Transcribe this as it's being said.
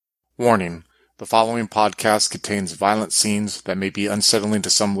Warning: the following podcast contains violent scenes that may be unsettling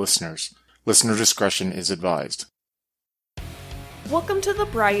to some listeners. Listener discretion is advised. Welcome to the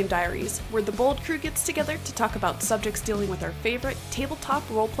Brian Diaries, where the Bold Crew gets together to talk about subjects dealing with our favorite tabletop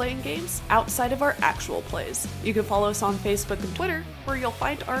role-playing games outside of our actual plays. You can follow us on Facebook and Twitter, where you'll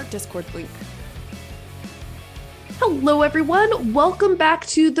find our Discord link. Hello everyone, welcome back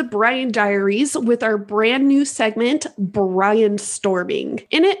to the Brian Diaries with our brand new segment, Brian Storming.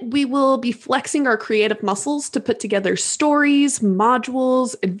 In it, we will be flexing our creative muscles to put together stories,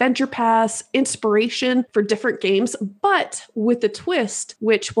 modules, adventure paths, inspiration for different games, but with a twist,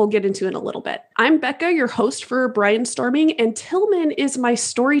 which we'll get into in a little bit. I'm Becca, your host for Brian Storming, and Tillman is my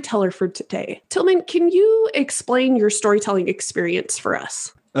storyteller for today. Tillman, can you explain your storytelling experience for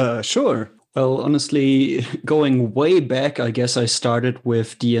us? Sure. Well, honestly, going way back, I guess I started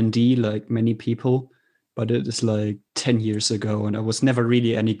with D&D like many people, but it is like 10 years ago and I was never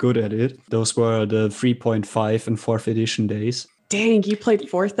really any good at it. Those were the 3.5 and 4th edition days. Dang, you played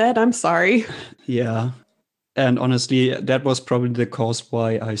 4th ed? I'm sorry. Yeah. And honestly, that was probably the cause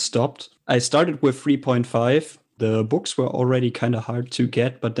why I stopped. I started with 3.5. The books were already kind of hard to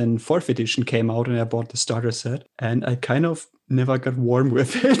get, but then 4th edition came out and I bought the starter set and I kind of never got warm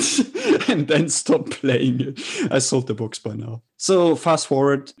with it and then stopped playing it. I sold the books by now. So fast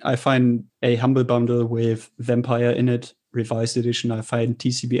forward, I find a Humble Bundle with Vampire in it, revised edition. I find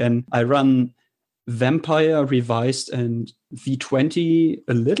TCBN. I run Vampire revised and V20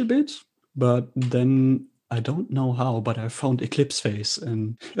 a little bit, but then I don't know how, but I found Eclipse Phase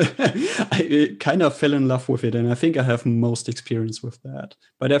and I kind of fell in love with it. And I think I have most experience with that.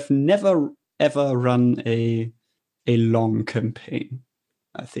 But I've never, ever run a long campaign,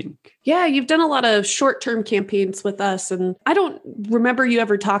 I think. Yeah, you've done a lot of short-term campaigns with us. And I don't remember you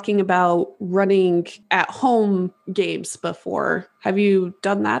ever talking about running at-home games before. Have you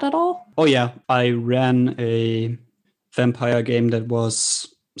done that at all? Oh, yeah. I ran a vampire game that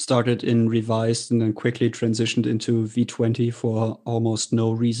was started in revised and then quickly transitioned into V20 for almost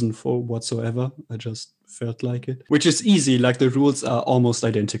no reason for whatsoever. I just felt like it, which is easy. Like the rules are almost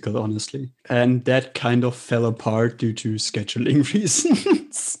identical, honestly. And that kind of fell apart due to scheduling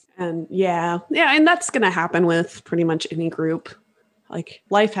reasons. And yeah, and that's going to happen with pretty much any group. Like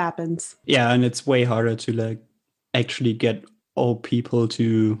life happens. Yeah, and it's way harder to like actually get all people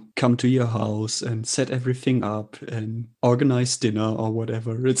to come to your house and set everything up and organize dinner or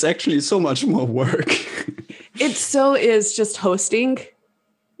whatever. It's actually so much more work. It so is just hosting.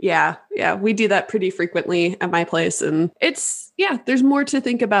 Yeah, we do that pretty frequently at my place. And there's more to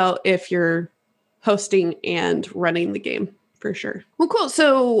think about if you're hosting and running the game, for sure. Well, cool.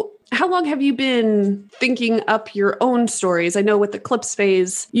 So how long have you been thinking up your own stories? I know with Eclipse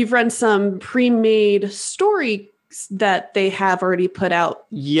Phase, you've run some pre-made story that they have already put out.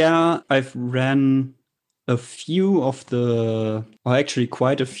 Yeah, I've ran a few of actually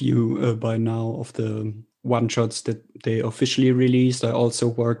quite a few by now of the one-shots that they officially released. I also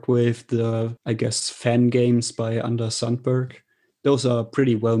worked with the, I guess, fan games by Anders Sandberg. Those are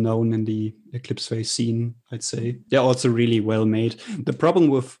pretty well known in the Eclipse Phase scene, I'd say. They're also really well made. The problem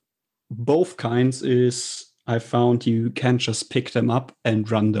with both kinds is I found you can't just pick them up and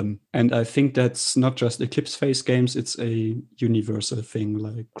run them. And I think that's not just Eclipse Phase games, it's a universal thing.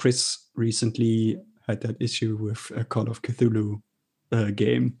 Like Chris recently had that issue with a Call of Cthulhu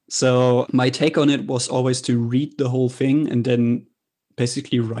game. So my take on it was always to read the whole thing and then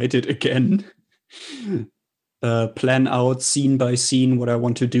basically write it again. Plan out scene by scene what I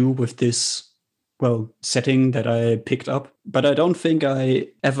want to do with this setting that I picked up. But I don't think I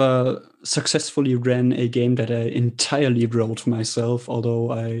ever successfully ran a game that I entirely wrote myself,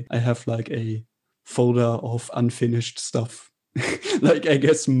 although I have like a folder of unfinished stuff. Like I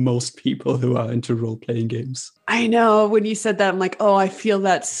guess most people who are into role-playing games. I know, when you said that, I'm like, oh, I feel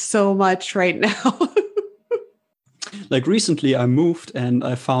that so much right now. Like recently I moved and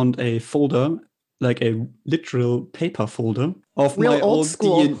I found a folder, like a literal paper folder of Real my old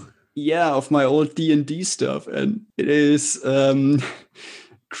school. Of my old D&D stuff, and it is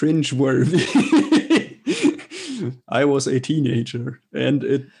cringe-worthy. I was a teenager, and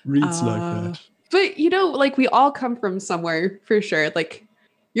it reads like that. But, like we all come from somewhere, for sure. Like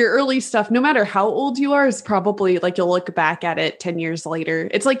your early stuff, no matter how old you are, is probably like you'll look back at it 10 years later.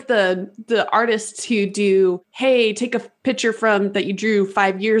 It's like the artists who do, hey, take a picture from that you drew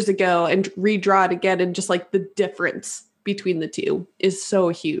 5 years ago and redraw it again, and just like the difference between the two is so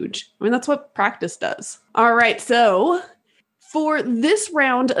huge. I mean, that's what practice does. All right. So For this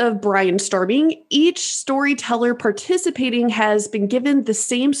round of brainstorming, each storyteller participating has been given the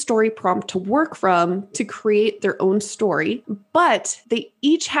same story prompt to work from to create their own story, but they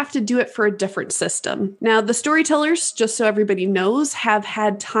each have to do it for a different system. Now, the storytellers, just so everybody knows, have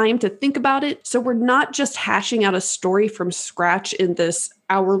had time to think about it, so we're not just hashing out a story from scratch in this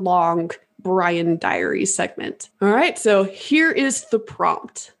hour-long Brian Diaries segment. All right, so here is the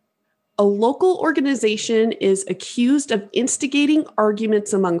prompt. A local organization is accused of instigating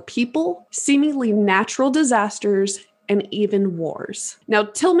arguments among people, seemingly natural disasters, and even wars. Now,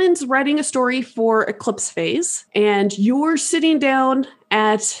 Tillman's writing a story for Eclipse Phase, and you're sitting down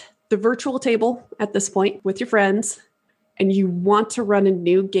at the virtual table at this point with your friends, and you want to run a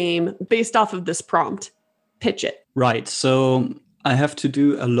new game based off of this prompt. Pitch it. Right. So I have to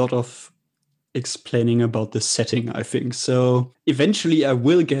do a lot of explaining about the setting, I think. So eventually I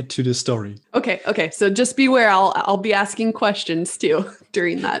will get to the story. Okay. So just beware. I'll be asking questions too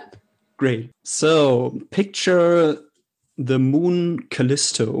during that. Great. So picture the moon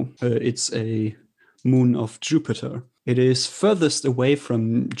Callisto. It's a moon of Jupiter. It is furthest away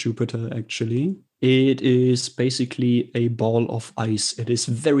from Jupiter, actually. It is basically a ball of ice. It is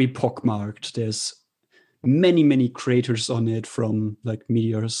very pockmarked. There's many craters on it from like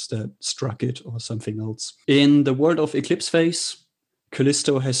meteors that struck it or something else. In the world of Eclipse Phase,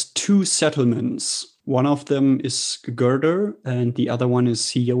 Callisto has two settlements. One of them is Girder and the other one is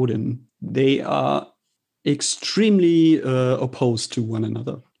Theoden. They are extremely opposed to one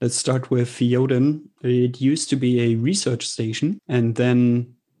another. Let's start with Theoden. It used to be a research station, and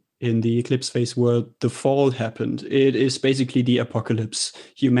then in the Eclipse Phase world, the fall happened. It is basically the apocalypse.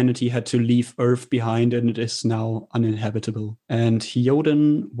 Humanity had to leave Earth behind, and it is now uninhabitable. And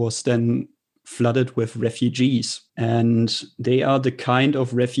Theoden was then flooded with refugees. And they are the kind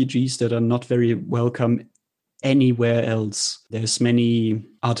of refugees that are not very welcome anywhere else. There's many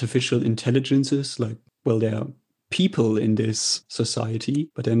artificial intelligences, like, well, there are people in this society,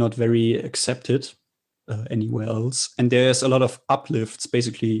 but they're not very accepted anywhere else. And there's a lot of uplifts,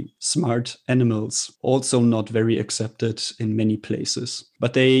 basically smart animals, also not very accepted in many places.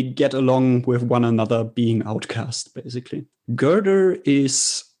 But they get along with one another, being outcast, basically. Girder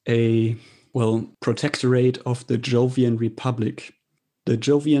is a, protectorate of the Jovian Republic. The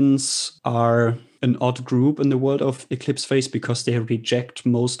Jovians are an odd group in the world of Eclipse Phase because they reject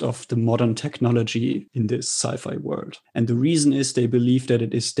most of the modern technology in this sci-fi world. And the reason is they believe that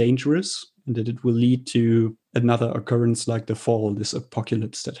it is dangerous and that it will lead to another occurrence like the fall, this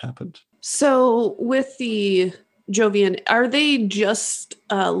apocalypse that happened. So with the Jovian, are they just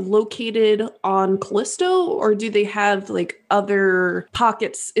located on Callisto, or do they have like other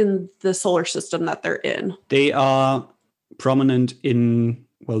pockets in the solar system that they're in? They are prominent in,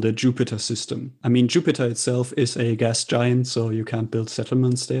 the Jupiter system. I mean, Jupiter itself is a gas giant, so you can't build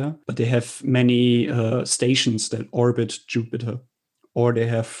settlements there. But they have many stations that orbit Jupiter. Or they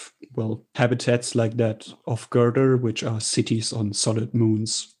have, habitats like that of Girder, which are cities on solid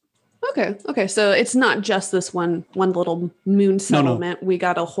moons. Okay. So it's not just this one little moon settlement. No. We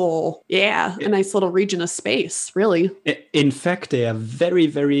got a nice little region of space, really. In fact, they are very,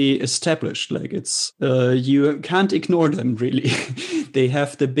 very established. Like it's, you can't ignore them, really. They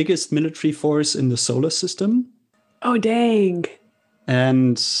have the biggest military force in the solar system. Oh, dang.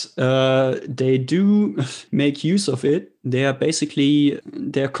 And they do make use of it. They're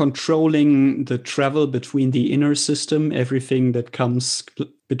controlling the travel between the inner system, everything that comes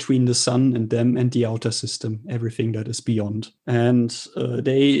between the sun and them, and the outer system, everything that is beyond. And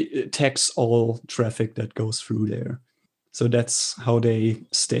they tax all traffic that goes through there. So that's how they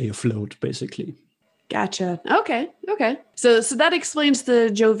stay afloat, basically. Gotcha. Okay. So that explains the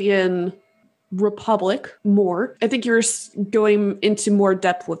Jovian Republic more. I think you're going into more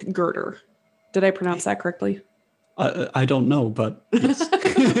depth with Girder. Did I pronounce that correctly? I don't know, but yes.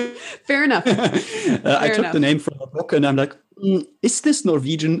 Fair enough. I took the name from a book and I'm like, is this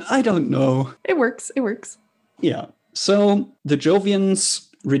Norwegian? I don't know. It works. Yeah. So the Jovians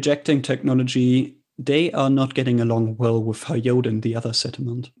rejecting technology, they are not getting along well with Theoden, the other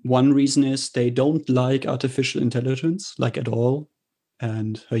settlement. One reason is they don't like artificial intelligence, like at all.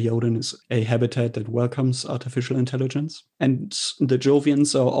 And Theoden is a habitat that welcomes artificial intelligence. And the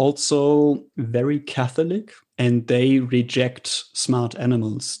Jovians are also very Catholic, and they reject smart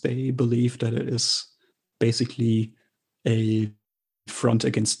animals. They believe that it is basically a front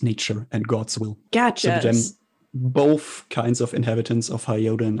against nature and God's will. Gotcha. So then both kinds of inhabitants of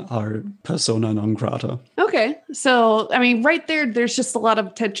Theoden are persona non grata. Okay. So, I mean, right there's just a lot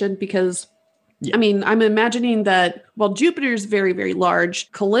of tension because I mean, I'm imagining that, well, Jupiter's very, very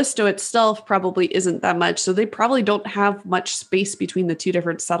large. Callisto itself probably isn't that much. So they probably don't have much space between the two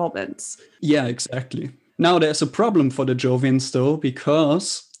different settlements. Yeah, exactly. Now, there's a problem for the Jovians, though,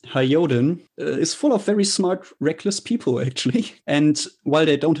 because Hyoden is full of very smart, reckless people, actually. And while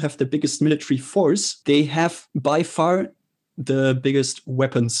they don't have the biggest military force, they have by far the biggest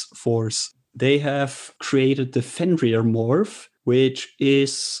weapons force. They have created the Fenrir morph, which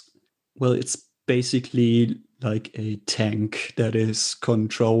is, well, it's basically like a tank that is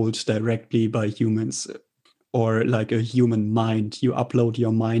controlled directly by humans, or like a human mind. You upload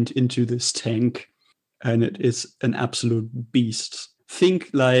your mind into this tank, and it is an absolute beast. Think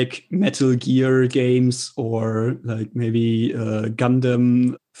like Metal Gear games, or like maybe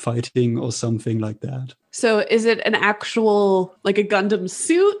Gundam fighting or something like that. So is it an actual, like a Gundam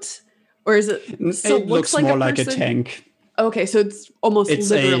suit? Or is it still it looks like more a like a person? tank. Okay, so it's almost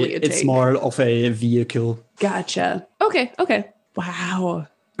literally a tank. It's more of a vehicle. Gotcha. Okay. Wow.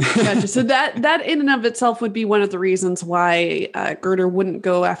 Gotcha. So that in and of itself would be one of the reasons why Girder wouldn't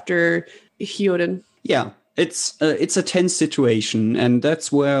go after Hyoden. Yeah, it's a tense situation, and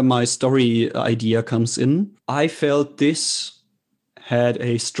that's where my story idea comes in. I felt this had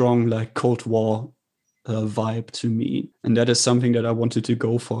a strong like Cold War vibe to me, and that is something that I wanted to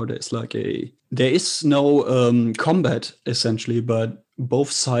go for. There is no combat essentially, but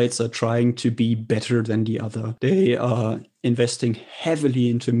both sides are trying to be better than the other. They are investing heavily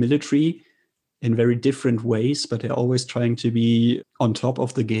into military in very different ways, but they're always trying to be on top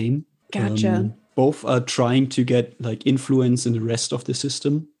of the game. Gotcha. Both are trying to get like influence in the rest of the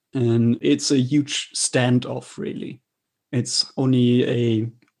system, and it's a huge standoff, really. It's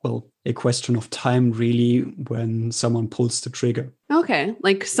only a question of time, really, when someone pulls the trigger. Okay,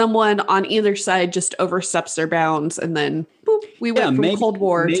 like someone on either side just oversteps their bounds, and then boop, we went from Cold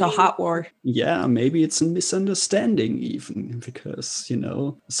War to Hot War. Yeah, maybe it's a misunderstanding even, because,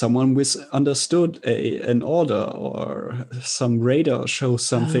 someone misunderstood an order, or some radar shows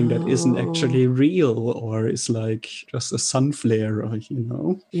something that isn't actually real, or is like just a sun flare, or.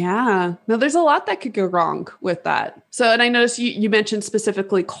 Yeah, no, there's a lot that could go wrong with that. So, and I noticed you mentioned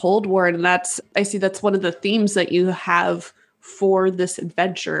specifically Cold War, and I see that's one of the themes that you have for this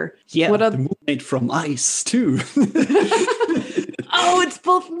adventure. Yeah, the moon made from ice too. Oh, it's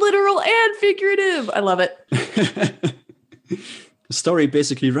both literal and figurative. I love it. The story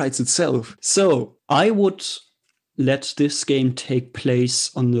basically writes itself. So I would let this game take place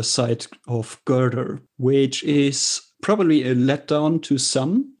on the side of Girder, which is probably a letdown to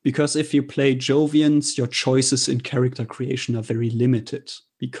some, because if you play Jovians, your choices in character creation are very limited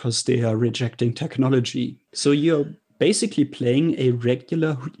because they are rejecting technology. So you're basically playing a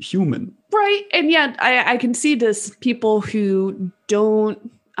regular human. Right. And yeah, I can see this. People who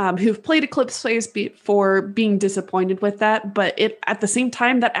don't, who've played Eclipse Phase before being disappointed with that. But at the same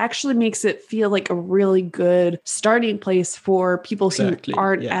time, that actually makes it feel like a really good starting place for people who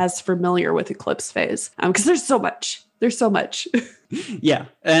aren't as familiar with Eclipse Phase. Because there's so much. Yeah.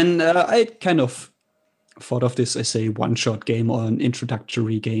 And I kind of thought of this as a one-shot game or an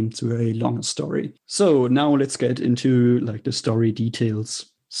introductory game to a longer story. So now let's get into like the story details.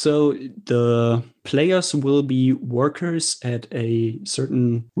 So the players will be workers at a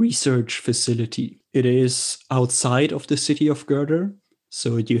certain research facility. It is outside of the city of Girder,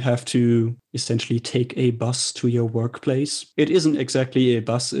 so you have to essentially take a bus to your workplace. It isn't exactly a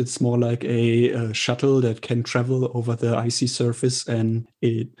bus, it's more like a shuttle that can travel over the icy surface, and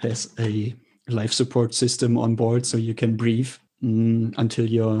it has a life support system on board so you can breathe until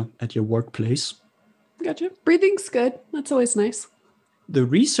you're at your workplace. Gotcha. Breathing's good. That's always nice. The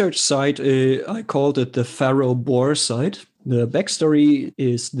research site, I called it the Pharaoh Boar site. The backstory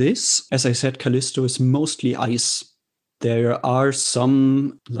is this. As I said, Callisto is mostly ice. There are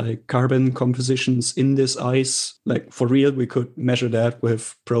some like carbon compositions in this ice. Like for real, we could measure that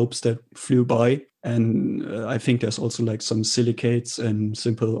with probes that flew by. And I think there's also like some silicates and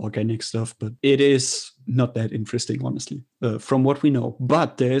simple organic stuff, but it is not that interesting, honestly, from what we know.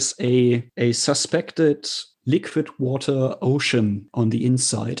 But there's a suspected liquid water ocean on the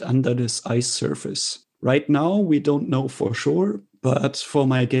inside under this ice surface. Right now, we don't know for sure, but for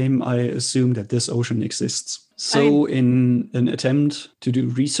my game, I assume that this ocean exists. So in an attempt to do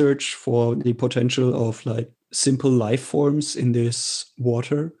research for the potential of like simple life forms in this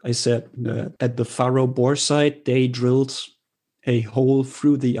water, I said that at the Pharaoh Boar site, they drilled a hole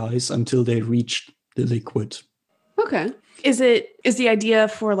through the ice until they reached the liquid. Okay. Is the idea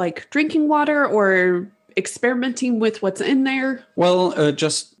for like drinking water, or experimenting with what's in there? Well,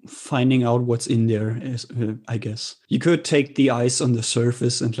 just finding out what's in there, is, I guess. You could take the ice on the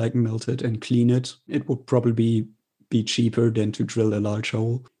surface and like melt it and clean it. It would probably be cheaper than to drill a large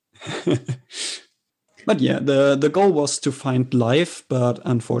hole. But yeah, the goal was to find life, but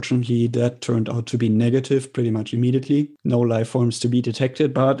unfortunately that turned out to be negative pretty much immediately. No life forms to be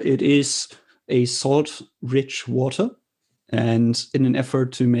detected, but it is a salt-rich water. And in an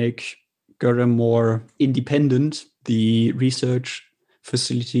effort to make Gura more independent, the research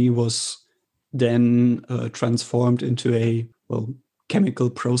facility was then transformed into a, chemical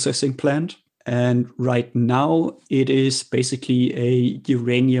processing plant. And right now it is basically a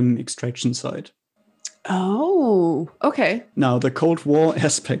uranium extraction site. Oh, okay. Now, the Cold War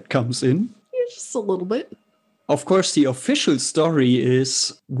aspect comes in. Yeah, just a little bit. Of course, the official story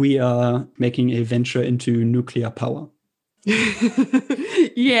is we are making a venture into nuclear power.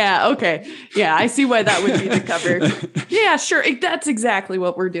 Yeah, okay. Yeah, I see why that would be the cover. Yeah, sure. That's exactly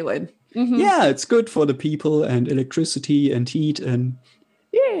what we're doing. Mm-hmm. Yeah, it's good for the people and electricity and heat and...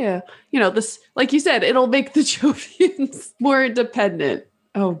 Yeah. This, like you said, it'll make the Jovians more independent.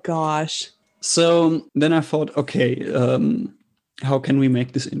 Oh, gosh. So then I thought, okay, how can we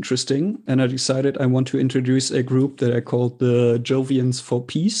make this interesting? And I decided I want to introduce a group that I called the Jovians for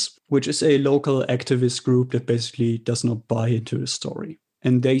Peace, which is a local activist group that basically does not buy into the story.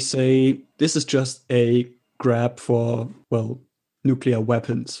 And they say this is just a grab for, nuclear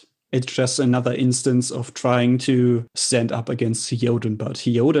weapons. It's just another instance of trying to stand up against Theoden, but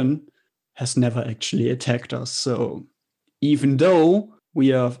Theoden has never actually attacked us. So even though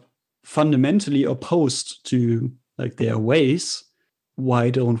we are fundamentally opposed to their ways, why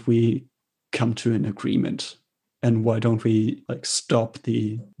don't we come to an agreement? And why don't we stop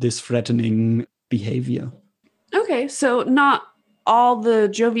this threatening behavior? Okay, so not all the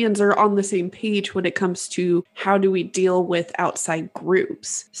Jovians are on the same page when it comes to how do we deal with outside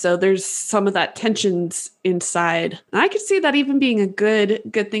groups. So there's some of that tensions inside. And I could see that even being a good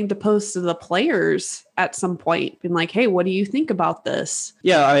thing to post to the players at some point. Being like, hey, what do you think about this?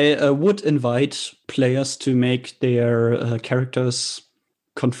 Yeah, I would invite players to make their characters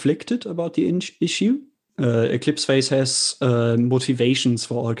conflicted about the issue. Eclipse Phase has motivations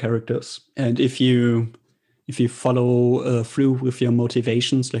for all characters. And if you follow through with your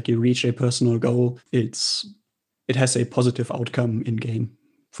motivations, like you reach a personal goal, it has a positive outcome in game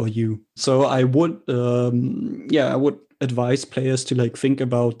for you. So I would advise players to think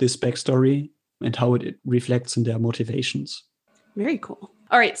about this backstory and how it reflects in their motivations. Very cool.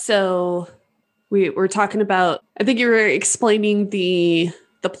 All right, so we're talking about, I think you were explaining the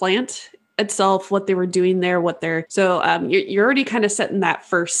plant itself, what they were doing there, so you're already kind of setting that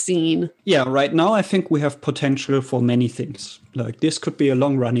first scene. Yeah, right now I think we have potential for many things. This could be a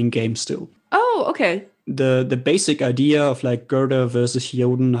long-running game still. Oh, okay. The basic idea of Gura versus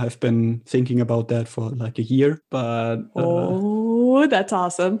Theoden, I've been thinking about that for a year, but that's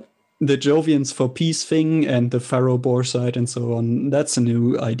awesome. The Jovians for Peace thing and the Pharaoh Boar side and so on, that's a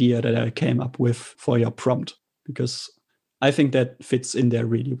new idea that I came up with for your prompt, because I think that fits in there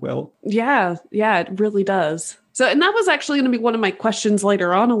really well. Yeah, it really does. So, and that was actually going to be one of my questions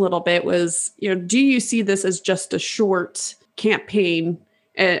later on a little bit was, do you see this as just a short campaign?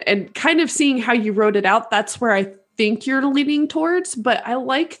 And kind of seeing how you wrote it out, that's where I think you're leaning towards. But I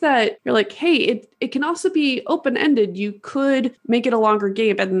like that you're like, hey, it can also be open-ended. You could make it a longer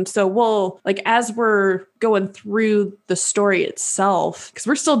game. And so as we're going through the story itself, because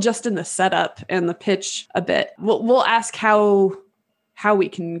we're still just in the setup and the pitch a bit, we'll ask how we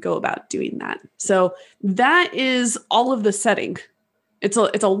can go about doing that. So that is all of the setting. It's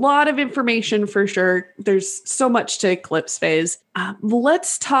a lot of information for sure. There's so much to Eclipse Phase.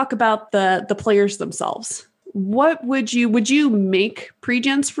 Let's talk about the players themselves. What would you make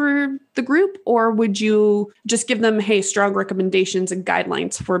pre-gens for the group, or would you just give them, hey, strong recommendations and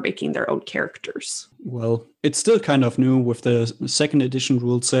guidelines for making their own characters? Well, it's still kind of new with the second edition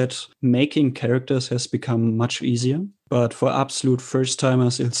rule set. Making characters has become much easier, but for absolute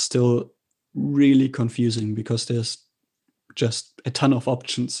first-timers, it's still really confusing because there's just a ton of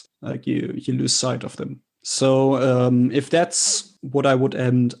options. You lose sight of them. So if that's what I would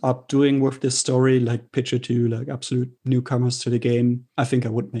end up doing with this story, pitch it to absolute newcomers to the game, I think I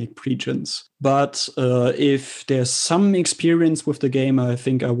would make pre-gens. But if there's some experience with the game, I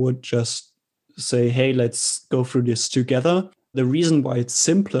think I would just say, hey, let's go through this together. The reason why it's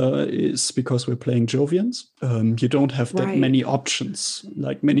simpler is because we're playing Jovians. You don't have that many options.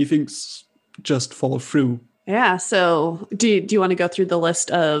 Many things just fall through. Yeah. So do you want to go through the list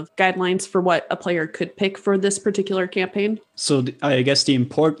of guidelines for what a player could pick for this particular campaign? So I guess the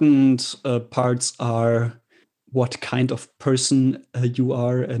important parts are what kind of person you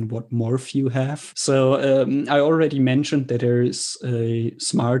are and what morph you have. So I already mentioned that there is a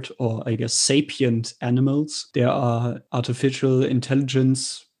smart, or I guess sapient animals. There are artificial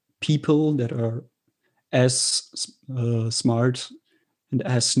intelligence people that are as smart and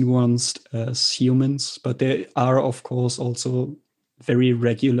as nuanced as humans, but there are, of course, also very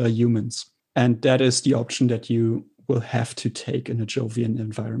regular humans. And that is the option that you will have to take in a Jovian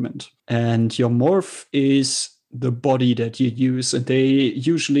environment. And your morph is the body that you use. And they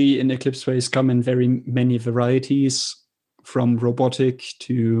usually in Eclipse Space come in very many varieties, from robotic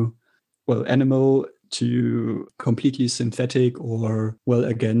to, well, animal to completely synthetic, or, well,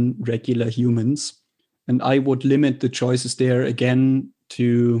 again, regular humans. And I would limit the choices there again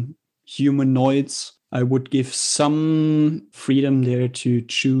to humanoids. I would give some freedom there to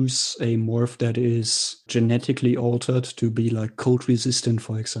choose a morph that is genetically altered to be like cold resistant,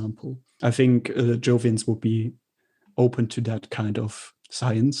 for example. I think Jovians would be open to that kind of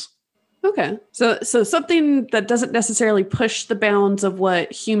science. Okay. So something that doesn't necessarily push the bounds of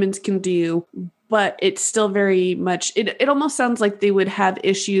what humans can do, but it's still very much, it almost sounds like they would have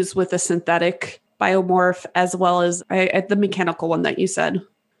issues with a synthetic biomorph as well as the mechanical one that you said.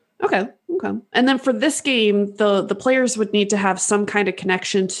 Okay. And then for this game, the players would need to have some kind of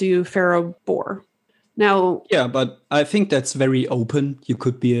connection to Pharaoh Bor. Now, yeah, but I think that's very open. You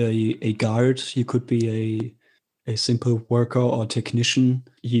could be a guard. You could be a simple worker or technician.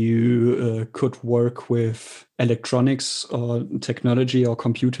 You could work with electronics or technology or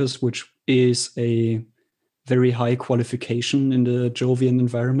computers, which is a very high qualification in the Jovian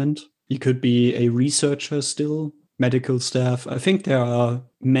environment. You could be a researcher still, medical staff. I think there are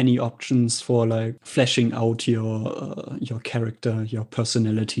many options for like fleshing out your character, your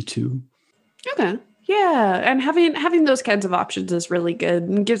personality too. Okay. Yeah, and having those kinds of options is really good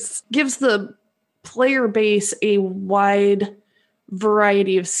and gives the player base a wide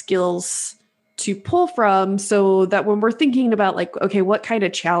variety of skills to pull from, so that when we're thinking about like, okay, what kind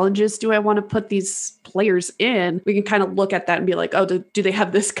of challenges do I want to put these players in, we can kind of look at that and be like, oh, do they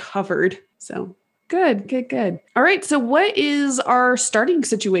have this covered? So good. All right, so what is our starting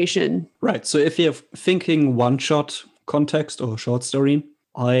situation? Right, so if you're thinking one-shot context or short story,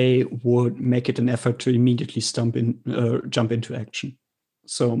 I would make it an effort to immediately jump into action.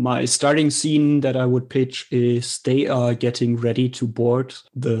 So my starting scene that I would pitch is they are getting ready to board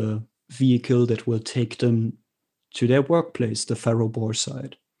the vehicle that will take them to their workplace, the Pharaoh Bor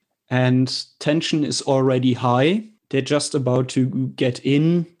side. And tension is already high. They're just about to get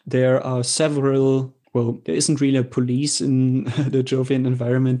in. There are several, well, there isn't really a police in the Jovian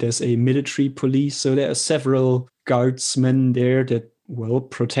environment. There's a military police. So there are several guardsmen there that will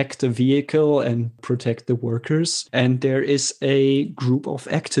protect the vehicle and protect the workers. And there is a group of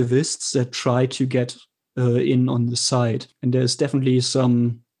activists that try to get in on the side. And there's definitely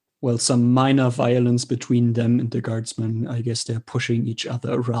some minor violence between them and the guardsmen. I guess they're pushing each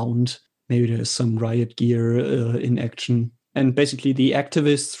other around. Maybe there's some riot gear in action. And basically the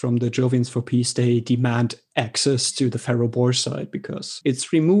activists from the Jovians for Peace, they demand access to the Pharaoh Bor side because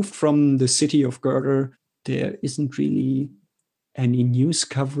it's removed from the city of Girder. There isn't really any news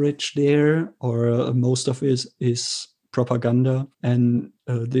coverage there, or most of it is propaganda. And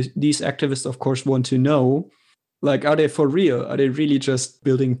these activists, of course, want to know, like, are they for real? Are they really just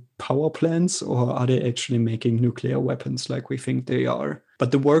building power plants, or are they actually making nuclear weapons like we think they are?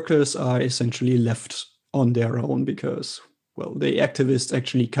 But the workers are essentially left on their own because, well, the activists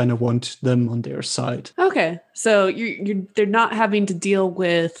actually kind of want them on their side. Okay, so they're not having to deal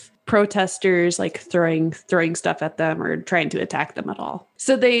with protesters like throwing stuff at them or trying to attack them at all.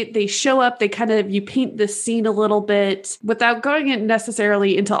 So they show up, you paint this scene a little bit without going in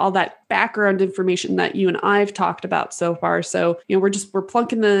necessarily into all that background information that you and I've talked about so far. So, we're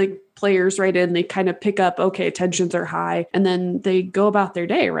plunking the players right in. They kind of pick up, okay, tensions are high, and then they go about their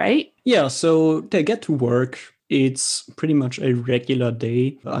day, right? Yeah, so they get to work. It's pretty much a regular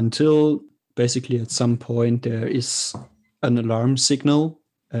day until basically at some point there is an alarm signal.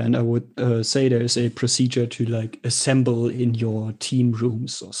 And I would say there's a procedure to like assemble in your team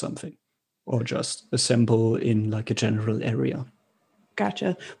rooms or something, or just assemble in like a general area.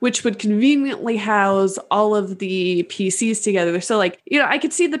 Gotcha. Which would conveniently house all of the PCs together. So like, I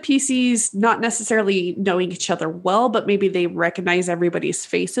could see the PCs not necessarily knowing each other well, but maybe they recognize everybody's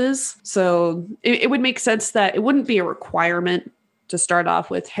faces. So it would make sense that it wouldn't be a requirement to start off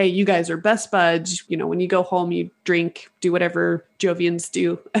with, hey, you guys are best buds. When you go home, you drink, do whatever Jovians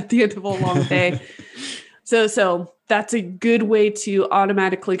do at the end of a long day. So that's a good way to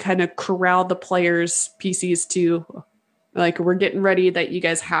automatically kind of corral the players' PCs to, like, we're getting ready that you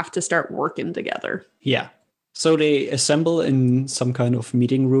guys have to start working together. Yeah. So they assemble in some kind of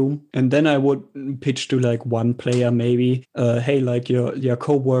meeting room, and then I would pitch to like one player maybe, hey, like your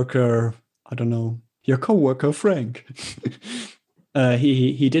coworker, I don't know, your coworker Frank,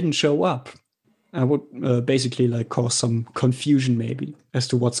 he didn't show up. I would basically like cause some confusion maybe as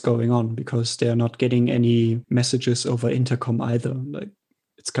to what's going on, because they're not getting any messages over intercom either. Like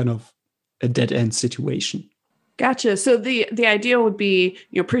it's kind of a dead end situation. Gotcha. So the idea would be,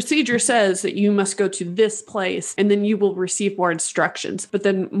 procedure says that you must go to this place and then you will receive more instructions, but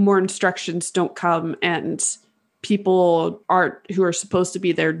then more instructions don't come and people who are supposed to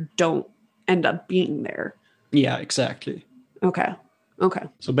be there don't end up being there. Yeah, exactly. Okay.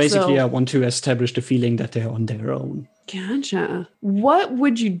 So basically I want to establish the feeling that they're on their own. Gotcha. What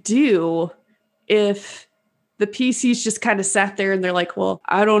would you do if the PCs just kind of sat there and they're like, well,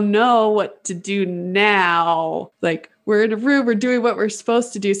 I don't know what to do now. Like, we're in a room, we're doing what we're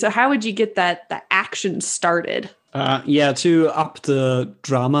supposed to do. So how would you get the action started? To up the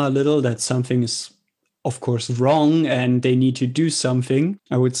drama a little, that something is, of course, wrong and they need to do something.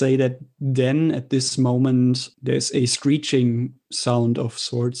 I would say that then at this moment, there's a screeching sound of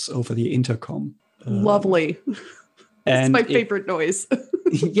sorts over the intercom. Lovely. It's my favorite noise.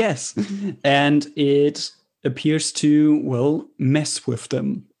 Yes. And it appears to, well, mess with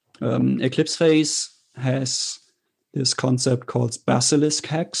them. Eclipse Phase has this concept called basilisk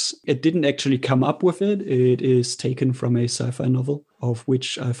hacks. It didn't actually come up with it. It is taken from a sci-fi novel, of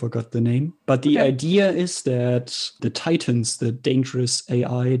which I forgot the name. But the idea is that the Titans, the dangerous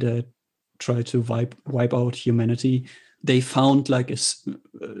AI that try to wipe out humanity, they found like a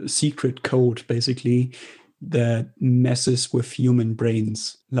secret code, basically, that messes with human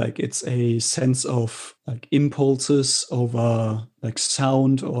brains. Like it's a sense of like impulses over like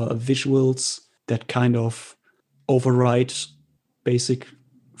sound or visuals that kind of override basic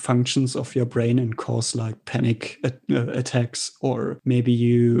functions of your brain and cause like panic attacks, or maybe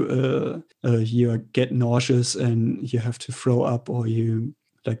you get nauseous and you have to throw up, or you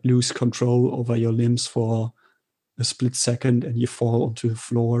like lose control over your limbs for a split second and you fall onto the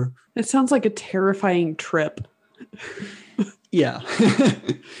floor. It sounds like a terrifying trip. Yeah.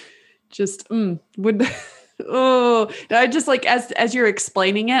 Just would I just like as you're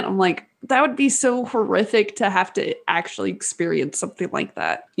explaining it, I'm like, that would be so horrific to have to actually experience something like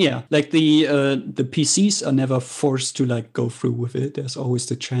that. Yeah, like the PCs are never forced to like go through with it. There's always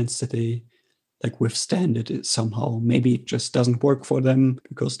the chance that they like withstand it somehow. Maybe it just doesn't work for them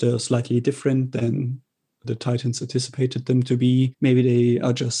because they're slightly different than the Titans anticipated them to be. Maybe they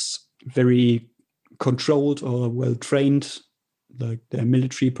are just very controlled or well trained, like they're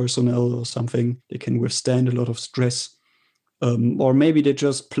military personnel or something. They can withstand a lot of stress. Or maybe they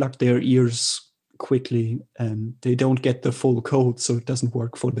just plug their ears quickly and they don't get the full code, so it doesn't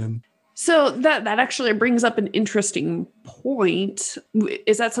work for them. So that actually brings up an interesting point.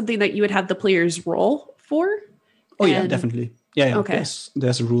 Is that something that you would have the players roll for? Oh, yeah, definitely. Yeah. Okay.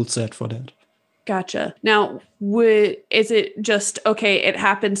 There's a rule set for that. Gotcha. Now, is it just, okay, it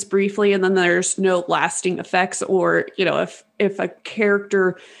happens briefly and then there's no lasting effects? Or, if a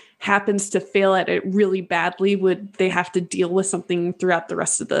character happens to fail at it really badly, would they have to deal with something throughout the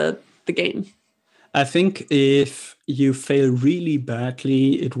rest of the game? I think if you fail really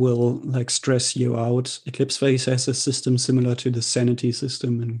badly, it will like stress you out. Eclipse Phase has a system similar to the sanity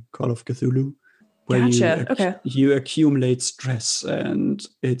system in Call of Cthulhu, where you accumulate stress and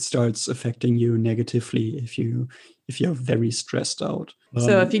it starts affecting you negatively if you're very stressed out.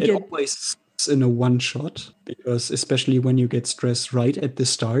 So if you get always in a one shot, because especially when you get stressed right at the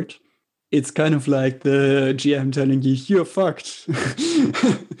start, it's kind of like the GM telling you, you're fucked.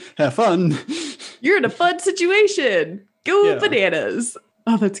 Have fun. You're in a fun situation. Go bananas.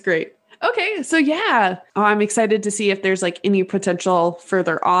 Oh, that's great. Okay, so yeah. Oh, I'm excited to see if there's like any potential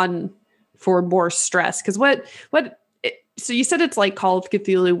further on for more stress. Because so you said it's like Call of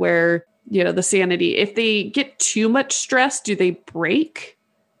Cthulhu where, the sanity, if they get too much stress, do they break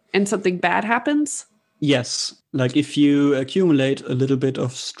and something bad happens? Yes. Like if you accumulate a little bit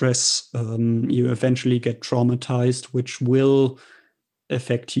of stress, you eventually get traumatized, which will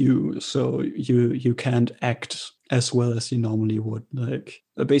affect you. So you can't act as well as you normally would. Like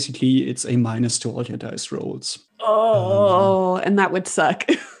basically it's a minus to all your dice rolls. Oh, and that would suck.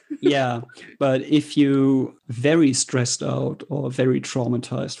 Yeah. But if you very stressed out or very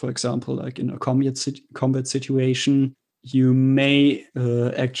traumatized, for example, like in a combat situation, you may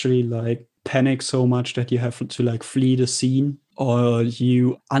actually like panic so much that you have to like flee the scene, or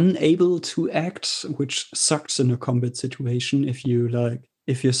you unable to act, which sucks in a combat situation if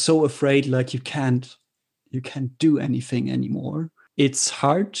you're so afraid like you can't do anything anymore. It's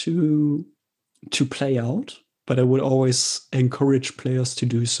hard to play out, but I would always encourage players to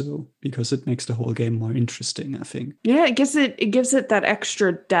do so because it makes the whole game more interesting, I think. Yeah, it gives it that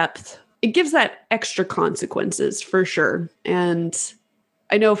extra depth. It gives that extra consequences for sure. And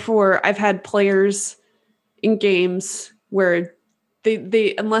I know I've had players in games where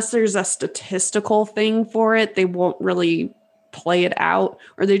they unless there's a statistical thing for it, they won't really play it out,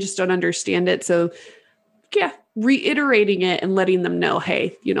 or they just don't understand it. So yeah, reiterating it and letting them know,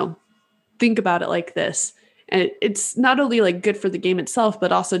 hey, think about it like this. And it's not only like good for the game itself,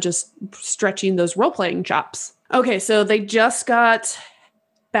 but also just stretching those role-playing chops. Okay, so they just got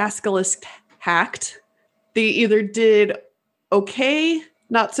Basilisk hacked. They either did okay,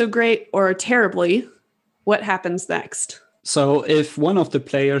 not so great, or terribly. What happens next? So if one of the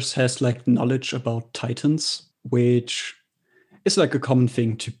players has like knowledge about Titans, which is like a common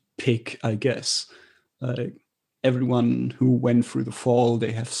thing to pick, I guess. Like everyone who went through the fall,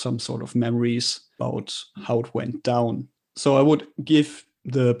 they have some sort of memories about how it went down. So I would give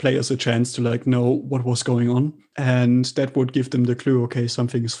the players a chance to like know what was going on. And that would give them the clue, okay,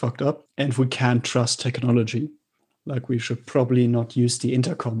 something is fucked up and we can't trust technology. Like we should probably not use the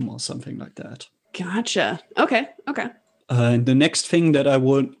intercom or something like that. Gotcha. Okay. And the next thing that I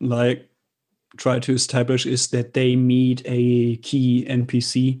would like try to establish is that they meet a key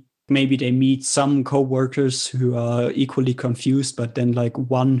NPC. Maybe they meet some co-workers who are equally confused, but then like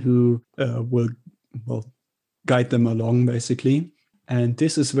one who will guide them along, basically. And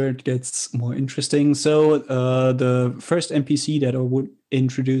this is where it gets more interesting. So the first NPC that I would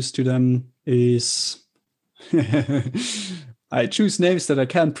introduce to them is... I choose names that I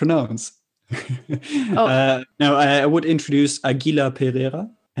can't pronounce. Now, I would introduce Aguila Pereira,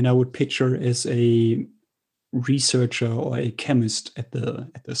 and I would picture as a researcher or a chemist at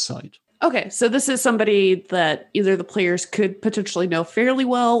the site. Okay, so this is somebody that either the players could potentially know fairly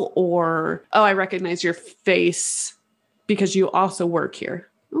well, or I recognize your face because you also work here.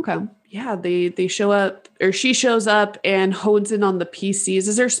 Okay, yeah, they show up, or she shows up and hones in on the PCs.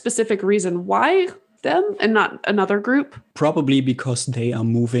 Is there a specific reason why them and not another group? Probably because they are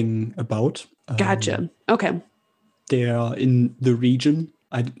moving about. Gotcha. Okay. They are in the region.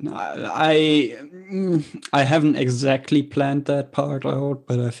 I haven't exactly planned that part out,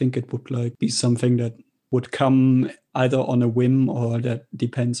 but I think it would like be something that would come either on a whim or that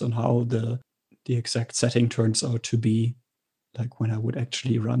depends on how the exact setting turns out to be, like when I would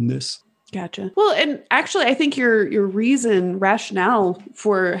actually run this. Gotcha. Well, and actually, I think your rationale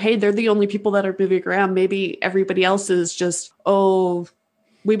for, hey, they're the only people that are moving around. Maybe everybody else is just,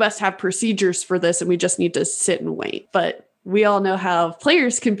 we must have procedures for this and we just need to sit and wait. But we all know how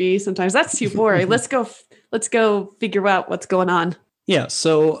players can be. Sometimes that's too boring. Let's go figure out what's going on. Yeah.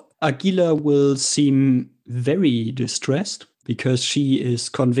 So Aguila will seem very distressed because she is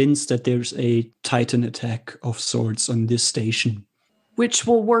convinced that there's a Titan attack of sorts on this station. Which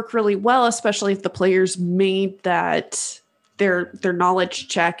will work really well, especially if the players made that their knowledge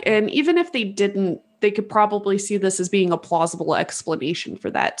check. And even if they didn't, they could probably see this as being a plausible explanation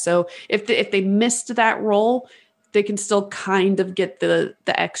for that. So if they missed that role, they can still kind of get the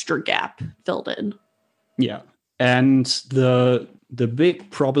extra gap filled in. Yeah. And the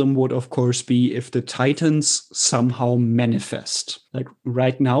big problem would, of course, be if the Titans somehow manifest. Like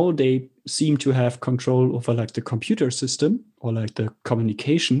right now, they seem to have control over like the computer system or like the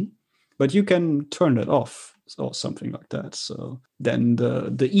communication, but you can turn it off or something like that. So then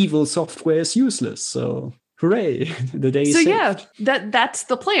the evil software is useless. So hooray, the day is saved. Yeah, that's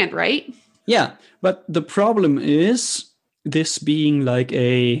the plan, right? Yeah, but the problem is this being like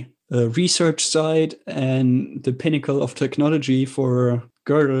a research site and the pinnacle of technology for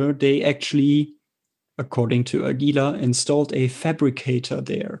Girder, they actually, according to Aguila, installed a fabricator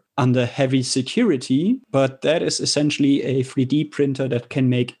there under heavy security, but that is essentially a 3D printer that can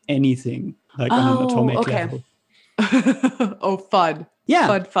make anything, like on an atomic level. Fun.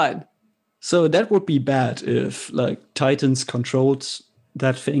 Yeah. Fun. So that would be bad if like Titans controlled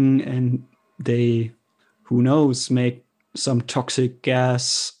that thing and they, who knows, make some toxic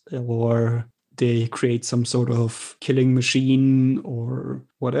gas or they create some sort of killing machine or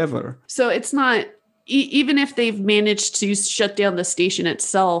whatever. So it's not, even if they've managed to shut down the station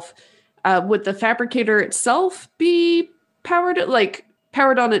itself, would the fabricator itself be powered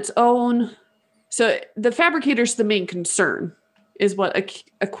on its own? So the fabricator's the main concern, is what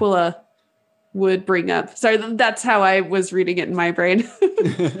Aquila would bring up. Sorry, that's how I was reading it in my brain.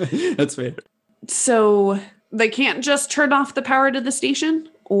 That's fair. So they can't just turn off the power to the station,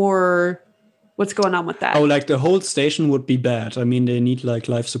 or what's going on with that? Oh, like the whole station would be bad. I mean, they need like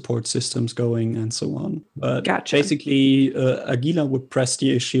life support systems going and so on. But Gotcha. basically, Aguila would press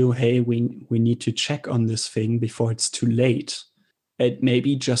the issue, hey, we need to check on this thing before it's too late. And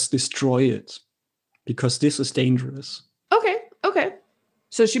maybe just destroy it because this is dangerous. Okay.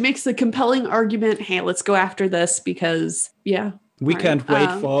 So she makes the compelling argument, hey, let's go after this because, yeah. We can't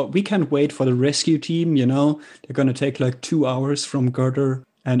wait for the rescue team, you know. They're going to take like 2 hours from Girder.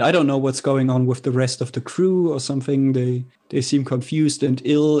 And I don't know what's going on with the rest of the crew or something. They seem confused and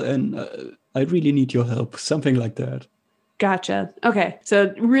ill, and I really need your help. Something like that. Gotcha. Okay.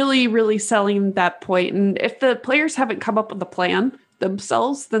 So really, really selling that point. And if the players haven't come up with a plan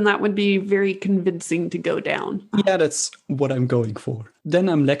themselves, then that would be very convincing to go down. Yeah, that's what I'm going for. Then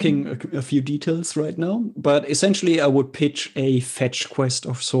I'm lacking a few details right now, but essentially I would pitch a fetch quest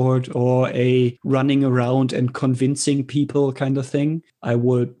of sort or a running around and convincing people kind of thing. I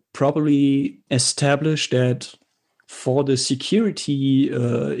would probably establish that for the security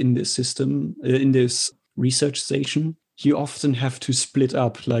in this system, in this research station, you often have to split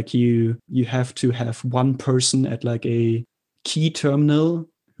up. Like you have to have one person at like a key terminal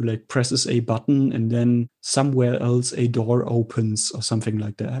who like presses a button and then somewhere else a door opens or something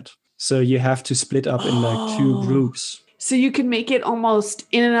like that. So you have to split up in like 2 groups. So you can make it almost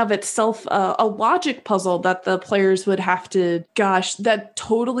in and of itself a logic puzzle that the players would have to, gosh, that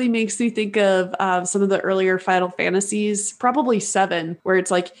totally makes me think of some of the earlier Final Fantasies, probably 7, where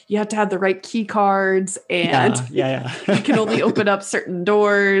it's like you have to have the right key cards and yeah. you can only open up certain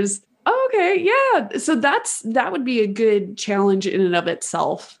doors. Okay, yeah. So that would be a good challenge in and of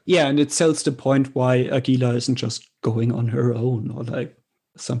itself. Yeah, and it sells the point why Aguila isn't just going on her own or like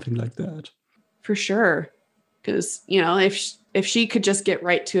something like that. For sure. Because, you know, if she could just get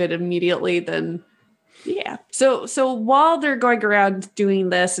right to it immediately, then yeah. So while they're going around doing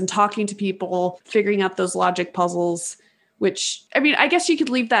this and talking to people, figuring out those logic puzzles, which, I mean, I guess you could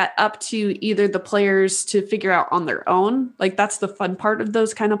leave that up to either the players to figure out on their own. Like, that's the fun part of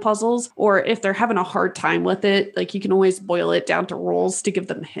those kind of puzzles. Or if they're having a hard time with it, like, you can always boil it down to rules to give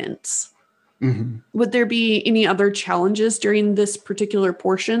them hints. Mm-hmm. Would there be any other challenges during this particular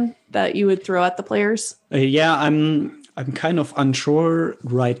portion that you would throw at the players? Yeah, I'm kind of unsure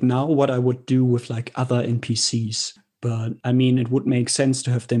right now what I would do with, like, other NPCs. But, I mean, it would make sense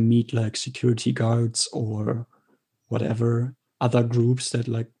to have them meet, like, security guards or whatever other groups that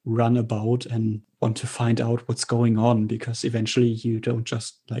like run about and want to find out what's going on, because eventually you don't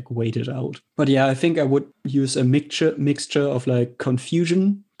just like wait it out. But yeah, I think I would use a mixture of like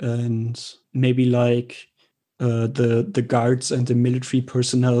confusion and maybe like the guards and the military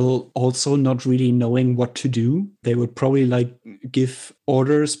personnel also not really knowing what to do. They would probably like give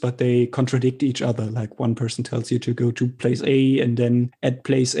orders, but they contradict each other. Like one person tells you to go to place A, and then at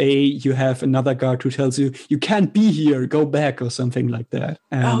place A, you have another guard who tells you, you can't be here, go back, or something like that.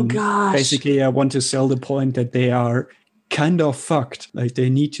 And oh, gosh. Basically, I want to sell the point that they are kind of fucked. Like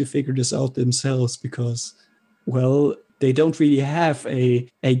they need to figure this out themselves because, well, they don't really have a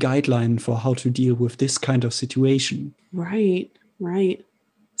guideline for how to deal with this kind of situation. Right.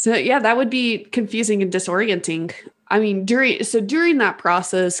 So yeah, that would be confusing and disorienting. I mean, during that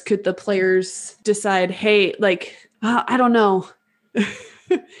process, could the players decide, hey, like, I don't know.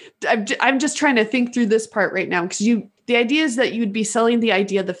 I'm just trying to think through this part right now, because the idea is that you'd be selling the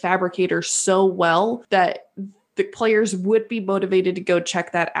idea of the fabricator so well that the players would be motivated to go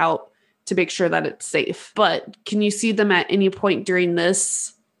check that out to make sure that it's safe. But can you see them at any point during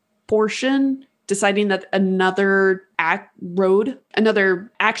this portion deciding that another action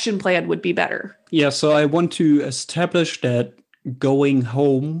plan would be better? Yeah, so I want to establish that going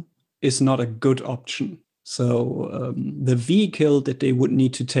home is not a good option. So the vehicle that they would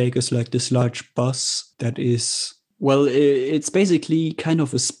need to take is like this large bus that is, well, it's basically kind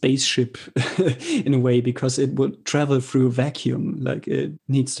of a spaceship in a way, because it would travel through a vacuum. Like it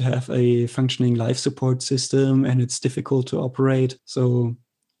needs to have a functioning life support system and it's difficult to operate. So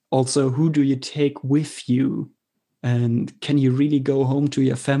also, who do you take with you? And can you really go home to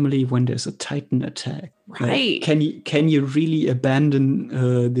your family when there's a Titan attack? Right. Like, can you really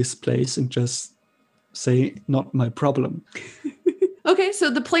abandon this place and just say, not my problem? Okay, so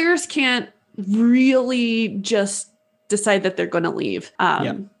the players can't really just decide that they're going to leave.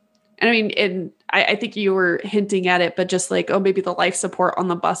 And I mean, and I think you were hinting at it, but just like, oh, maybe the life support on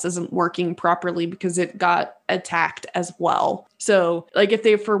the bus isn't working properly because it got attacked as well. So like if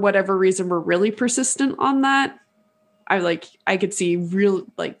they, for whatever reason, were really persistent on that, I could see real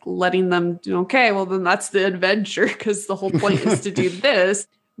like letting them do, okay, well then that's the adventure, because the whole point is to do this.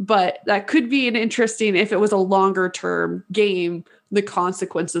 But that could be an interesting, if it was a longer term game, the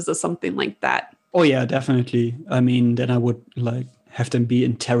consequences of something like that. Oh yeah, definitely. I mean, then I would like have them be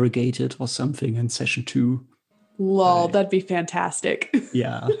interrogated or something in session 2. Lol, that'd be fantastic.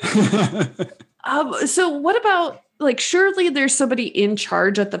 Yeah. So what about, like, surely there's somebody in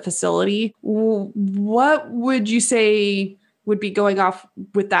charge at the facility. What would you say would be going off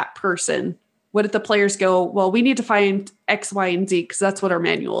with that person? What if the players go, well, we need to find X, Y, and Z because that's what our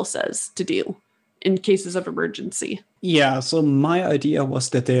manual says to do in cases of emergency? Yeah, so my idea was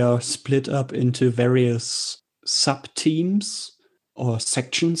that they are split up into various sub-teams or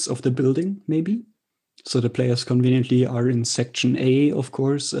sections of the building, maybe. So the players conveniently are in section A, of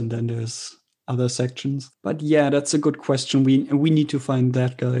course, and then there's other sections. But yeah, that's a good question. We need to find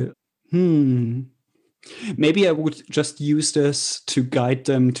that guy. Maybe I would just use this to guide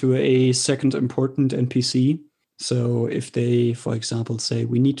them to a second important NPC. So if they, for example, say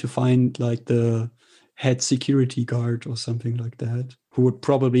we need to find like the head security guard or something like that, who would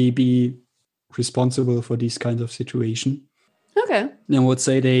probably be responsible for these kinds of situations. Okay. Then I would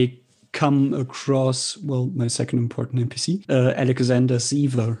say they come across, well, my second important NPC, Alexander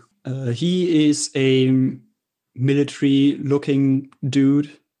Siever. He is a military-looking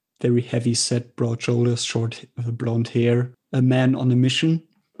dude, very heavy-set, broad shoulders, short blonde hair, a man on a mission.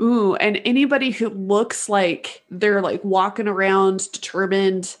 Ooh, and anybody who looks like they're like walking around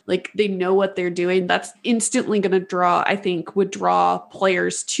determined, like they know what they're doing, that's instantly going to would draw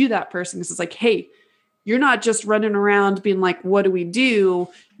players to that person. Because it's like, hey, you're not just running around being like, what do we do?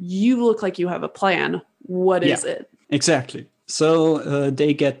 You look like you have a plan. What is it? Exactly. So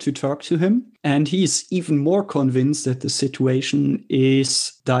they get to talk to him, and he's even more convinced that the situation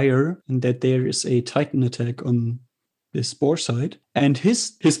is dire and that there is a Titan attack on this Spore site. And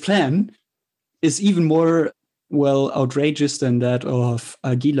his plan is even more, well, outrageous than that of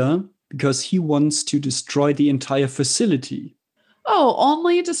Aguila, because he wants to destroy the entire facility. Oh,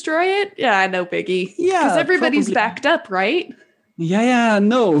 only destroy it? Yeah, no biggie. Yeah, because everybody's probably backed up, right? Yeah,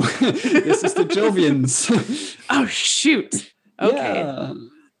 no. This is the Jovians. Oh, shoot. Okay. Yeah.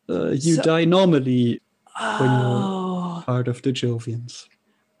 You die normally when you're part of the Jovians.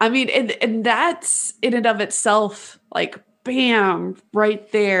 I mean, and that's in and of itself, like, bam,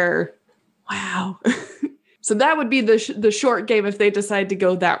 right there. Wow. So that would be the short game if they decide to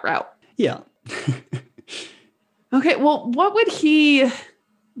go that route. Yeah. Okay, well, what would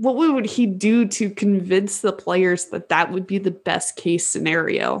he do to convince the players that would be the best case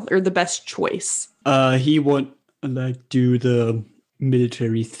scenario or the best choice? He would like do the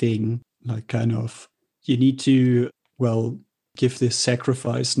military thing, like kind of, you need to, well, give this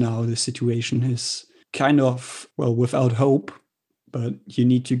sacrifice now. The situation is kind of, well, without hope, but you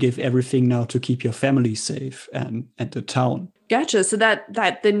need to give everything now to keep your family safe and the town. Gotcha. So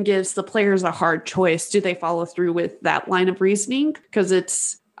that then gives the players a hard choice. Do they follow through with that line of reasoning?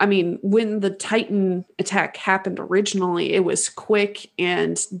 Because when the Titan attack happened originally, it was quick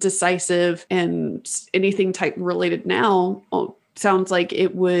and decisive, and anything Titan related now sounds like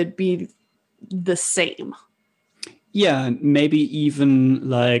it would be the same. Yeah, maybe even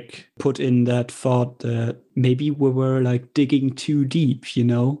like put in that thought that maybe we were like digging too deep, you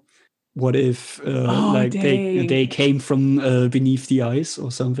know? What if they came from beneath the ice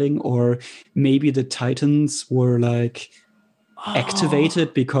or something? Or maybe the Titans were like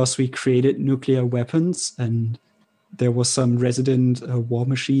activated because we created nuclear weapons and there was some resident war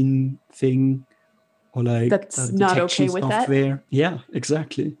machine thing, or like that's not okay with software. That. Yeah,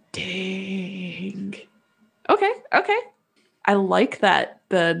 exactly. Dang. Okay. I like that.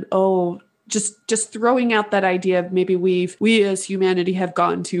 Just throwing out that idea of maybe we as humanity have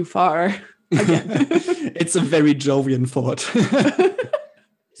gone too far again. It's a very Jovian thought.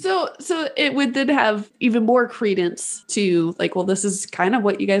 So it would then have even more credence to like, well, this is kind of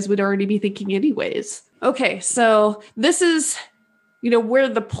what you guys would already be thinking anyways. Okay, so this is, where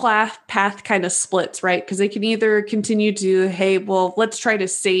the path kind of splits, right? Because they can either continue to, hey, well, let's try to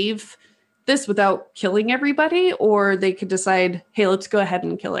save this without killing everybody, or they could decide, hey, let's go ahead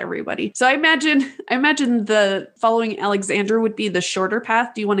and kill everybody. So I imagine the following Alexander would be the shorter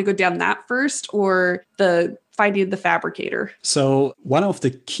path. Do you want to go down that first, or the finding the fabricator? So one of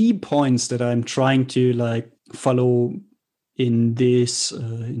the key points that I'm trying to like follow in this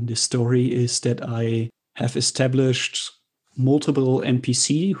story is that I have established multiple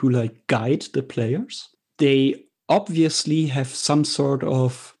NPC who like guide the players. They obviously have some sort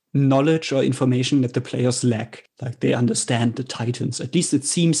of knowledge or information that the players lack. Like they understand the Titans. At least it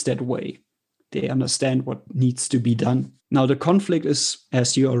seems that way. They understand what needs to be done. Now the conflict is,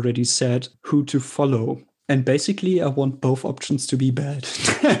 as you already said, who to follow. And basically, I want both options to be bad.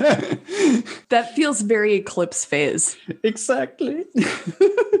 That feels very Eclipse phase. Exactly.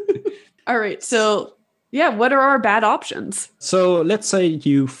 All right. So, yeah, what are our bad options? So let's say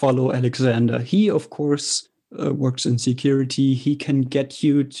you follow Alexander. He, of course, works in security. He can get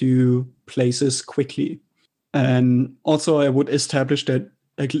you to places quickly. And also, I would establish that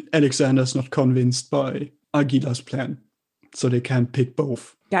Alexander's not convinced by Aguilar's plan. So they can't pick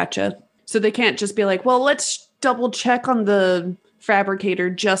both. Gotcha. So they can't just be like, well, let's double check on the fabricator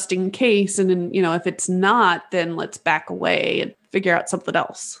just in case. And then, if it's not, then let's back away and figure out something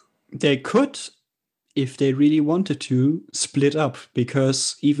else. They could, if they really wanted to, split up,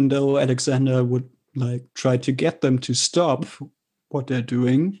 because even though Alexander would try to get them to stop what they're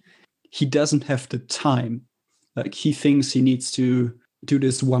doing, he doesn't have the time. He thinks he needs to do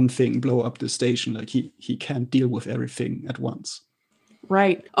this one thing, blow up the station. He can't deal with everything at once.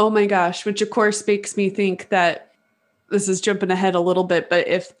 Right. Oh my gosh. Which of course makes me think that this is jumping ahead a little bit, but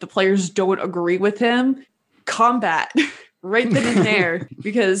if the players don't agree with him, combat right then and there.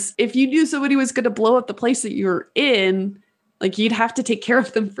 Because if you knew somebody was going to blow up the place that you're in, you'd have to take care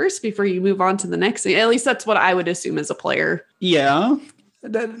of them first before you move on to the next thing. At least that's what I would assume as a player. Yeah,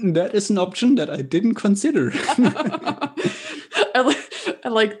 that is an option that I didn't consider. I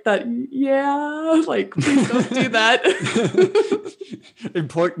like that. Yeah, please don't do that.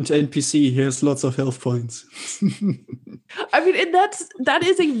 Important NPC. Here's lots of health points. I mean, and that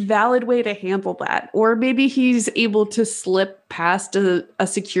is a valid way to handle that. Or maybe he's able to slip past a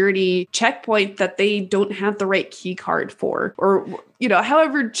security checkpoint that they don't have the right key card for, or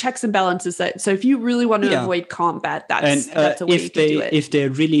however checks and balances that. So if you really want to avoid combat, that's a way you can do it. If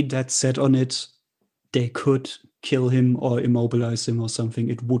they're really that set on it, they could kill him or immobilize him or something.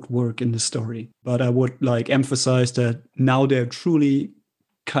 It would work in the story. But I would emphasize that now they're truly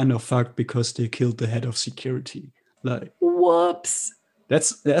kind of fucked because they killed the head of security. Whoops.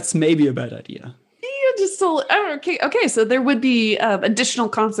 That's maybe a bad idea. Okay. So there would be additional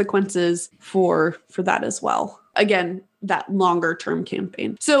consequences for that as well. Again, that longer term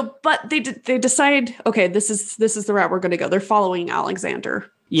campaign. So, but they decide, okay, this is the route we're going to go. They're following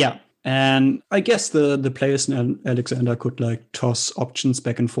Alexander. Yeah. And I guess the players in Alexander could toss options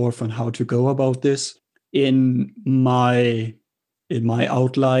back and forth on how to go about this. In my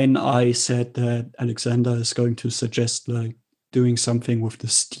outline, I said that Alexander is going to suggest doing something with the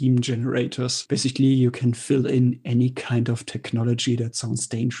steam generators. Basically, you can fill in any kind of technology that sounds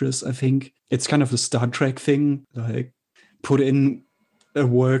dangerous, I think. It's kind of a Star Trek thing, put in a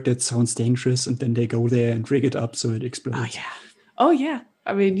word that sounds dangerous and then they go there and rig it up so it explodes. Oh, yeah.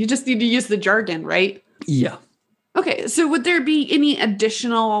 I mean, you just need to use the jargon, right? Yeah. Okay, so would there be any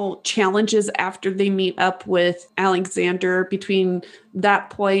additional challenges after they meet up with Alexander between that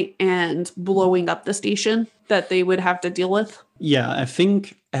point and blowing up the station that they would have to deal with? Yeah, I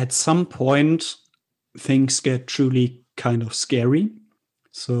think at some point things get truly kind of scary.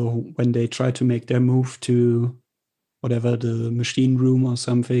 So when they try to make their move to whatever, the machine room or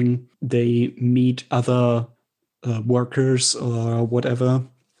something, they meet other workers or whatever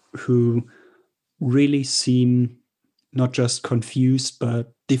who really seem not just confused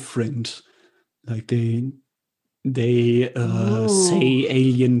but different. They say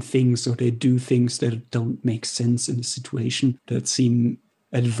alien things, or they do things that don't make sense in the situation, that seem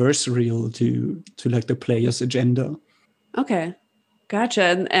adversarial to the player's agenda. Okay,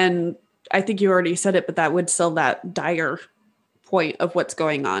 gotcha. And I think you already said it, but that would sell that dire point of what's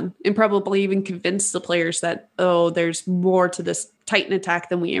going on, and probably even convince the players that, there's more to this Titan attack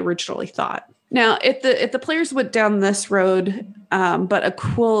than we originally thought. Now, if the players went down this road, but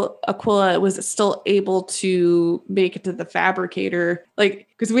Aquila was still able to make it to the fabricator,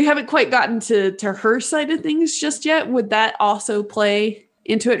 because we haven't quite gotten to her side of things just yet, would that also play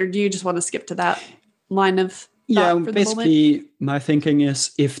into it, or do you just want to skip to that line of thought? Yeah, basically, my thinking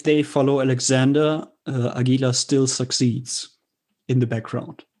is if they follow Alexander, Aguila still succeeds in the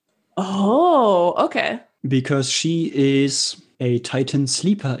background. Oh, okay. Because she is a Titan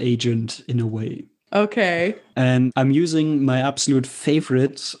sleeper agent in a way. Okay. And I'm using my absolute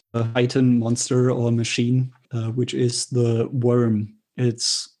favorite Titan monster or machine, which is the worm.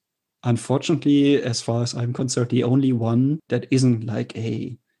 It's unfortunately, as far as I'm concerned, the only one that isn't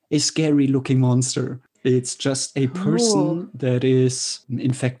a scary looking monster. It's just a person that is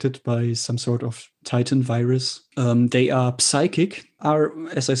infected by some sort of Titan virus. They are psychic, are,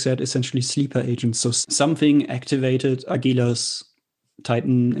 as I said, essentially sleeper agents. So something activated Aguila's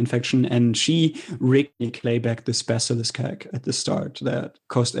Titan infection, and she rigged Clayback this basilisk hack at the start that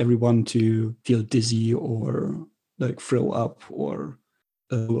caused everyone to feel dizzy or throw up or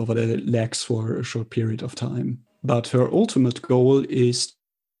over their legs for a short period of time. But her ultimate goal is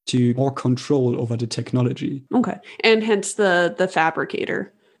to more control over the technology. Okay. And hence the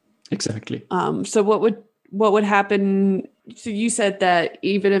fabricator. Exactly. So what would happen? So you said that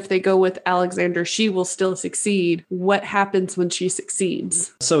even if they go with Alexander, she will still succeed. What happens when she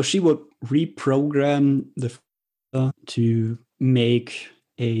succeeds? So she would reprogram the to make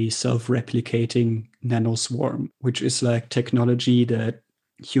a self-replicating nanoswarm, which is like technology that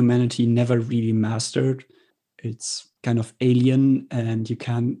humanity never really mastered. It's kind of alien and you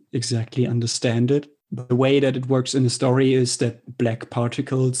can't exactly understand it. But the way that it works in the story is that black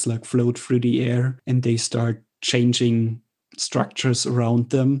particles like float through the air and they start changing structures around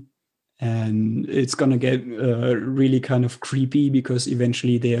them. And it's going to get really kind of creepy because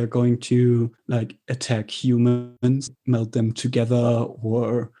eventually they are going to like attack humans, melt them together,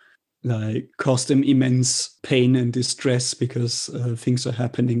 or like cause them immense pain and distress because things are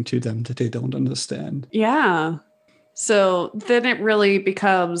happening to them that they don't understand. Yeah. So then it really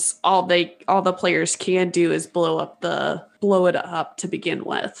becomes all the players can do is blow it up to begin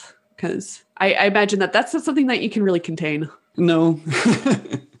with. Because I imagine that's not something that you can really contain. No.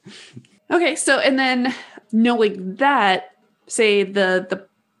 Okay, so and then knowing that, say the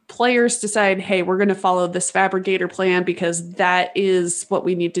players decide, hey, we're going to follow this fabricator plan because that is what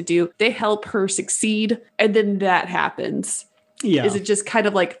we need to do. They help her succeed, and then that happens. Yeah. Is it just kind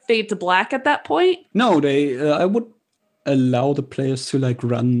of like fade to black at that point? No, I would allow the players to like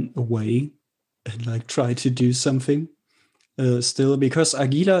run away and like try to do something still, because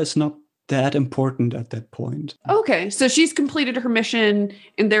Aguila is not that important at that point. Okay, so she's completed her mission,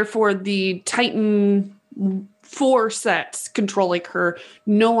 and therefore the Titan force that's controlling her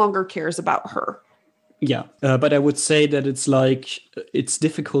no longer cares about her. Yeah, but I would say that it's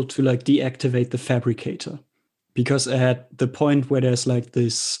difficult to like deactivate the fabricator, because at the point where there's like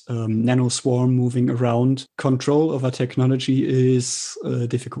this nanoswarm moving around, control over technology is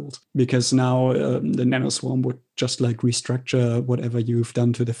difficult, because now the nanoswarm would just like restructure whatever you've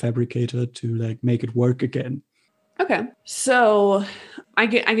done to the fabricator to like make it work again. Okay, so I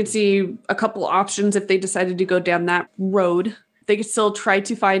can see a couple options if they decided to go down that road. They could still try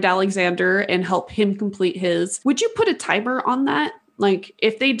to find Alexander and help him complete his. Would you put a timer on that? Like,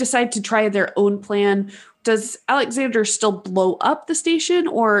 if they decide to try their own plan, does Alexander still blow up the station,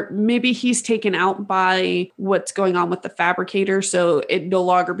 or maybe he's taken out by what's going on with the fabricator, so it no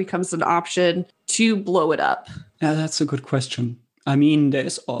longer becomes an option to blow it up? Yeah, that's a good question. I mean,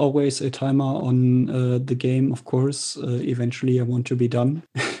 there's always a timer on the game, of course. Eventually, I want to be done.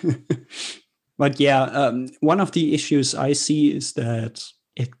 But yeah, one of the issues I see is that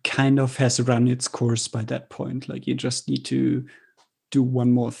it kind of has run its course by that point. Like, you just need to do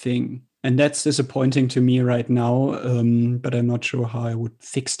one more thing. And that's disappointing to me right now, but I'm not sure how I would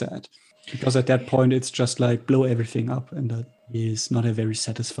fix that. Because at that point, it's just like blow everything up, and that is not a very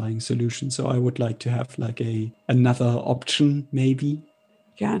satisfying solution. So I would like to have like another option, maybe.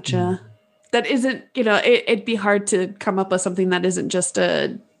 Gotcha. That isn't, it'd be hard to come up with something that isn't just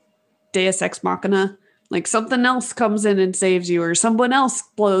a Deus Ex Machina. Like something else comes in and saves you, or someone else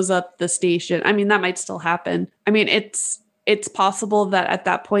blows up the station. I mean, that might still happen. I mean, it's possible that at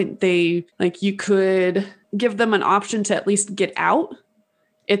that point you could give them an option to at least get out,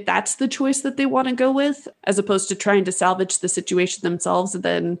 if that's the choice that they want to go with, as opposed to trying to salvage the situation themselves. And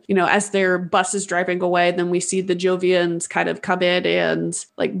then, as their bus is driving away, then we see the Jovians kind of come in and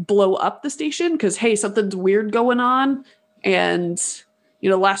like blow up the station because, hey, something's weird going on. And,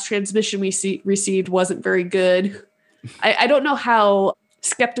 last transmission we received wasn't very good. I don't know how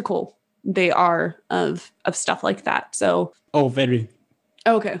skeptical they are of stuff like that. So, very.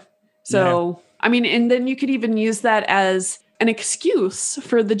 Okay. So, yeah. I mean, and then you could even use that as an excuse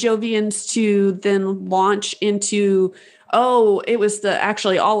for the Jovians to then launch into, it was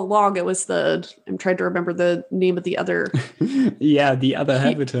all along, it was I'm trying to remember the name of the other. Yeah, the other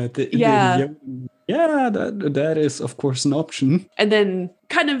habitat. That is, of course, an option. And then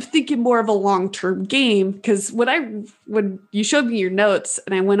kind of thinking more of a long-term game, because when you showed me your notes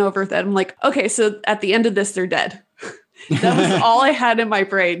and I went over that, I'm like, okay, so at the end of this, they're dead. That was all I had in my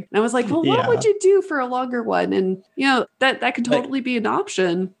brain. And I was like, well, what would you do for a longer one? And, that could totally be an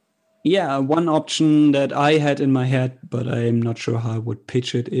option. Yeah, one option that I had in my head, but I'm not sure how I would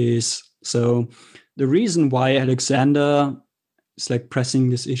pitch it, is, so the reason why Alexander is like pressing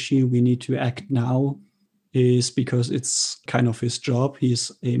this issue, we need to act now, is because it's kind of his job.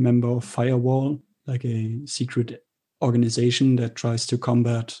 He's a member of Firewall, like a secret organization that tries to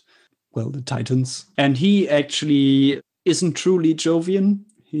combat, the Titans. And he actually isn't truly Jovian.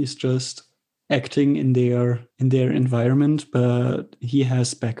 He's just acting in their environment, but he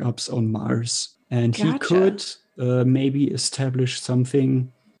has backups on Mars, and he could maybe establish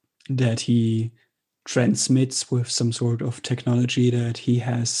something that he transmits with some sort of technology that he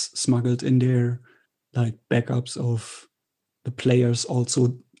has smuggled in there, like backups of the players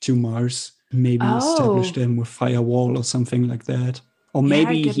also to Mars. Maybe establish them with firewall or something like that. Or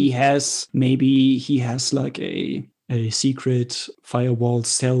maybe he has like a secret firewall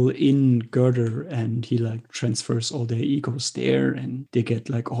cell in Girder, and he like transfers all their egos there, and they get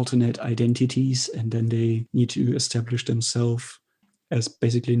like alternate identities, and then they need to establish themselves as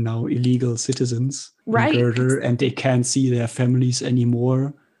basically now illegal citizens in Girder, and they can't see their families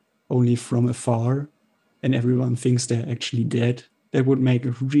anymore, only from afar, and everyone thinks they're actually dead. That would make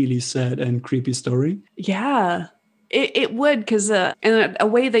a really sad and creepy story. Yeah, it would, because and a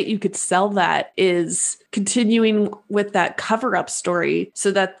way that you could sell that is continuing with that cover-up story so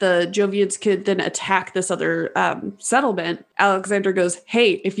that the Jovians could then attack this other settlement. Alexander goes,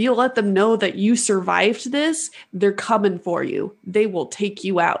 hey, if you let them know that you survived this, they're coming for you. They will take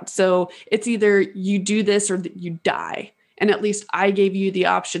you out. So it's either you do this or you die. And at least I gave you the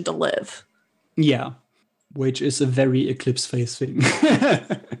option to live. Yeah. Which is a very Eclipse Phase thing.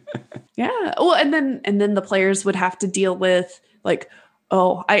 Yeah. Well, and then the players would have to deal with like,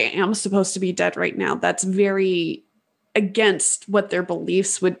 oh, I am supposed to be dead right now. That's very against what their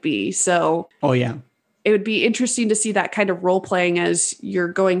beliefs would be. So it would be interesting to see that kind of role playing as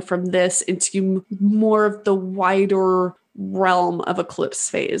you're going from this into more of the wider realm of Eclipse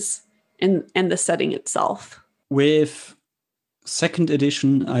Phase and the setting itself. With second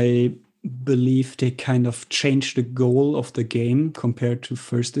edition, I believe they kind of changed the goal of the game compared to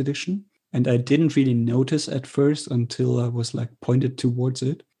first edition. And I didn't really notice at first until I was like pointed towards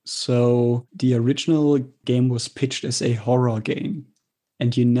it. So the original game was pitched as a horror game,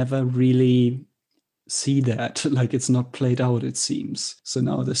 and you never really see that. Like, it's not played out, it seems. So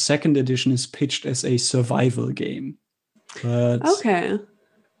now the second edition is pitched as a survival game. But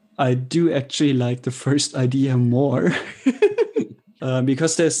I do actually like the first idea more.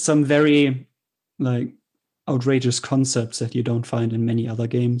 Because there's some very like outrageous concepts that you don't find in many other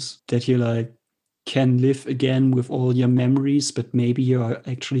games, that you like can live again with all your memories, but maybe you're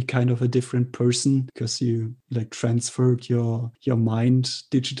actually kind of a different person because you like transferred your mind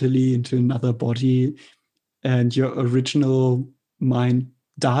digitally into another body, and your original mind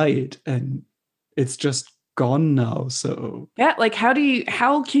died and it's just gone now. So yeah, like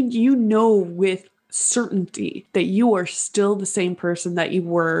how can you know with certainty that you are still the same person that you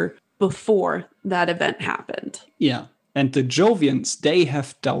were before that event happened? Yeah. And the Jovians, they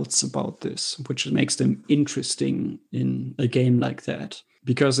have doubts about this, which makes them interesting in a game like that.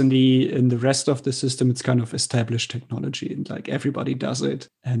 Because in the rest of the system, it's kind of established technology and like everybody does it,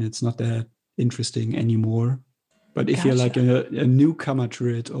 and it's not that interesting anymore. But if you're like a newcomer to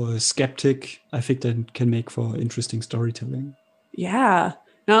it or a skeptic, I think that can make for interesting storytelling. Yeah.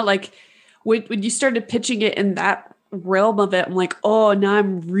 No, like when you started pitching it in that realm of it, I'm like, oh, now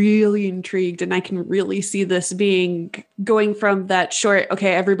I'm really intrigued, and I can really see this being going from that short,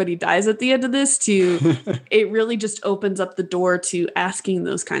 okay, everybody dies at the end of this, to it really just opens up the door to asking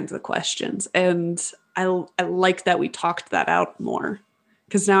those kinds of questions. And I like that we talked that out more,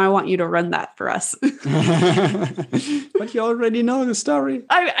 because now I want you to run that for us. But you already know the story.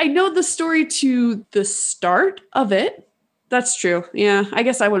 I know the story to the start of it. That's true. Yeah, I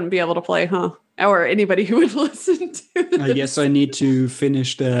guess I wouldn't be able to play, huh? Or anybody who would listen to this. I guess I need to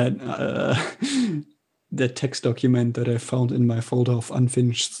finish that text document that I found in my folder of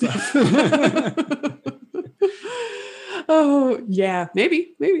unfinished stuff. Oh, yeah,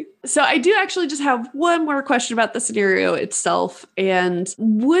 maybe. So I do actually just have one more question about the scenario itself. And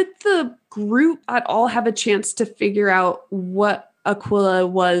would the group at all have a chance to figure out what Aquila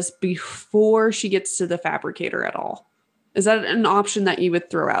was before she gets to the fabricator at all? Is that an option that you would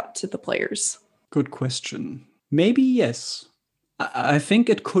throw out to the players? Good question. Maybe yes. I think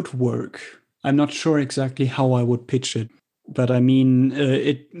it could work. I'm not sure exactly how I would pitch it. But I mean,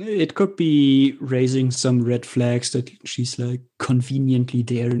 it could be raising some red flags that she's like conveniently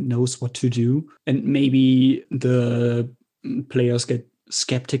there and knows what to do. And maybe the players get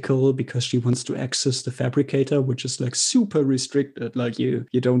skeptical because she wants to access the fabricator, which is like super restricted. Like you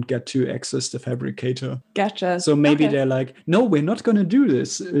don't get to access the fabricator. Gotcha. So maybe they're like, no, we're not going to do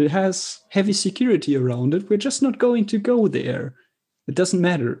this. It has heavy security around it. We're just not going to go there. It doesn't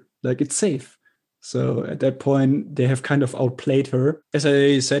matter. Like, it's safe. So at that point, they have kind of outplayed her. As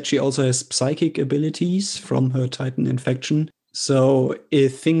I said, she also has psychic abilities from her Titan infection. So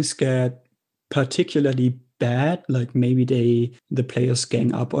if things get particularly bad. Like maybe the players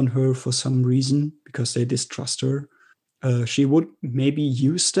gang up on her for some reason because they distrust her. She would maybe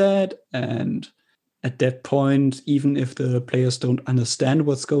use that, and at that point, even if the players don't understand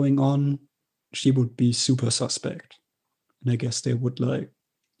what's going on, she would be super suspect. And I guess they would like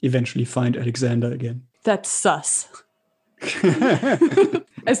eventually find Alexander again. That's sus.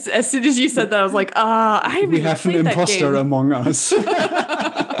 As soon as you said that, I was like, we have an imposter among us.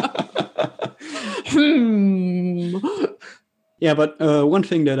 Yeah, but one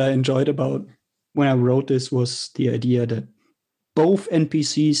thing that I enjoyed about when I wrote this was the idea that both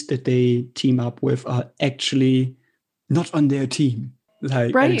NPCs that they team up with are actually not on their team.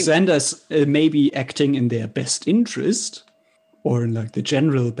 Like Alexander's maybe acting in their best interest, or in like the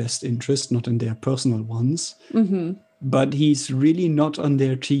general best interest, not in their personal ones. Mm-hmm. But he's really not on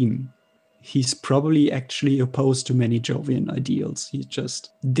their team. He's probably actually opposed to many Jovian ideals. He's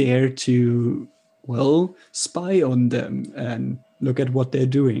just there to, well, spy on them and look at what they're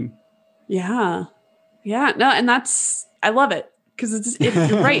doing. Yeah. Yeah. No, and I love it. Because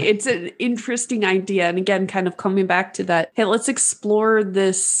you're right. It's an interesting idea. And again, kind of coming back to that, hey, let's explore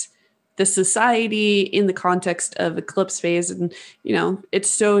the society in the context of Eclipse Phase. And,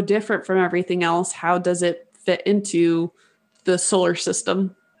 it's so different from everything else. How does it fit into the solar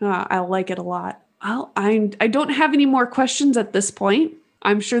system? I like it a lot. Well, I don't have any more questions at this point.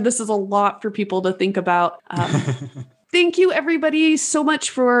 I'm sure this is a lot for people to think about. Thank you, everybody, so much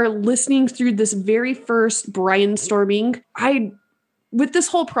for listening through this very first Brainstorming. With this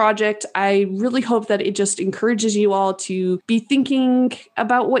whole project, I really hope that it just encourages you all to be thinking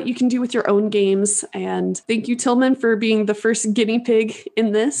about what you can do with your own games. And thank you, Tillman, for being the first guinea pig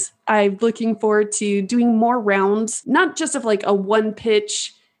in this. I'm looking forward to doing more rounds, not just of like a one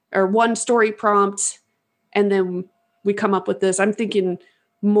pitch or one story prompt, and then we come up with this. I'm thinking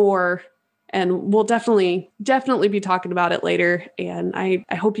more, and we'll definitely be talking about it later. And I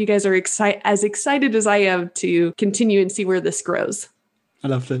hope you guys are as excited as I am to continue and see where this grows. I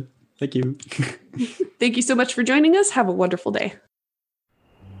loved it. Thank you. Thank you so much for joining us. Have a wonderful day.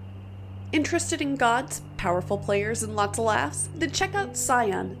 Interested in gods, powerful players, and lots of laughs? Then check out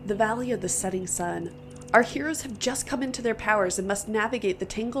Scion, the Valley of the Setting Sun. Our heroes have just come into their powers and must navigate the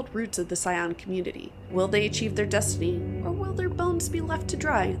tangled roots of the Scion community. Will they achieve their destiny, or will their bones be left to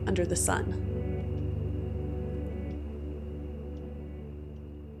dry under the sun?